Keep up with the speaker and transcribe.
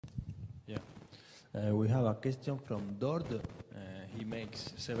We have a question from Dord. He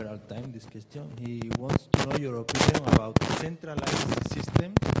makes several times this question. He wants to know your opinion about centralized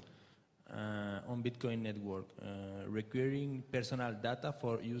systems on Bitcoin network, requiring personal data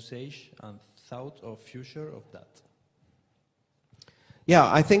for usage and thought of future of that. Yeah,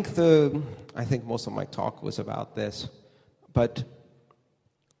 I think most of my talk was about this, but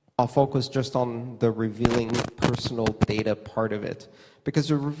I'll focus just on the revealing personal data part of it. Because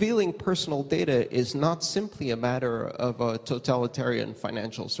the revealing personal data is not simply a matter of a totalitarian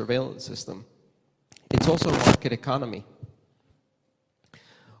financial surveillance system. It's also a market economy.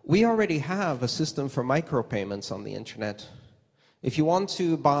 We already have a system for micropayments on the internet. If you want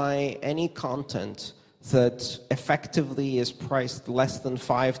to buy any content that effectively is priced less than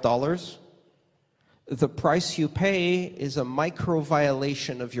 $5, the price you pay is a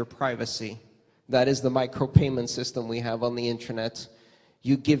micro-violation of your privacy. That is the micropayment system we have on the internet.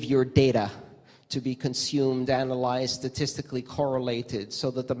 You give your data to be consumed, analyzed, statistically correlated,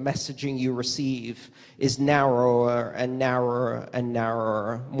 so that the messaging you receive is narrower and narrower and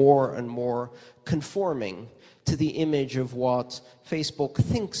narrower, more and more conforming to the image of what Facebook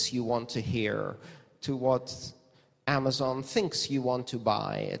thinks you want to hear, to what Amazon thinks you want to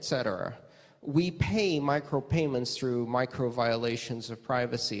buy, etc. We pay micropayments through micro-violations of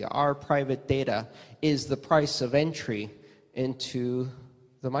privacy. Our private data is the price of entry into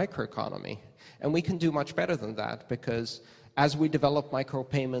the microeconomy. And we can do much better than that, because as we develop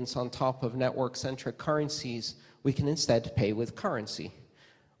micropayments on top of network-centric currencies, we can instead pay with currency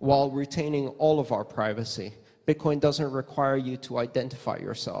while retaining all of our privacy. Bitcoin doesn't require you to identify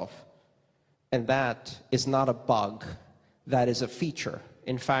yourself. And that is not a bug, that is a feature.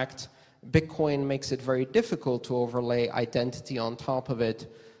 In fact, Bitcoin makes it very difficult to overlay identity on top of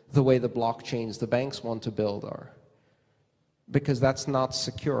it the way the blockchains the banks want to build are, because that's not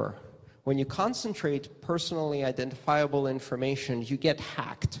secure. When you concentrate personally identifiable information, you get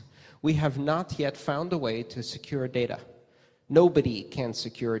hacked. We have not yet found a way to secure data. Nobody can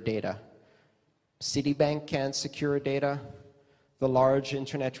secure data. Citibank can't secure data. The large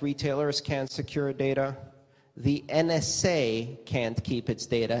internet retailers can't secure data. The NSA can't keep its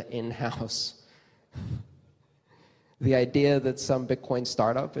data in-house. The idea that some Bitcoin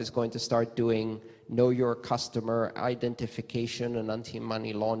startup is going to start doing know your customer identification and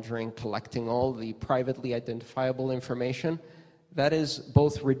anti-money laundering, collecting all the privately identifiable information, that is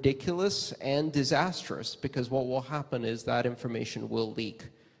both ridiculous and disastrous, because what will happen is that information will leak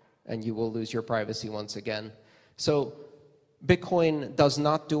and you will lose your privacy once again. So Bitcoin does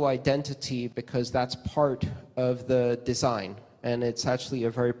not do identity because that's part of the design, and it's actually a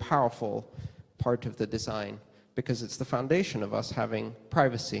very powerful part of the design because it's the foundation of us having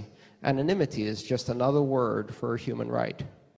privacy. Anonymity is just another word for a human right.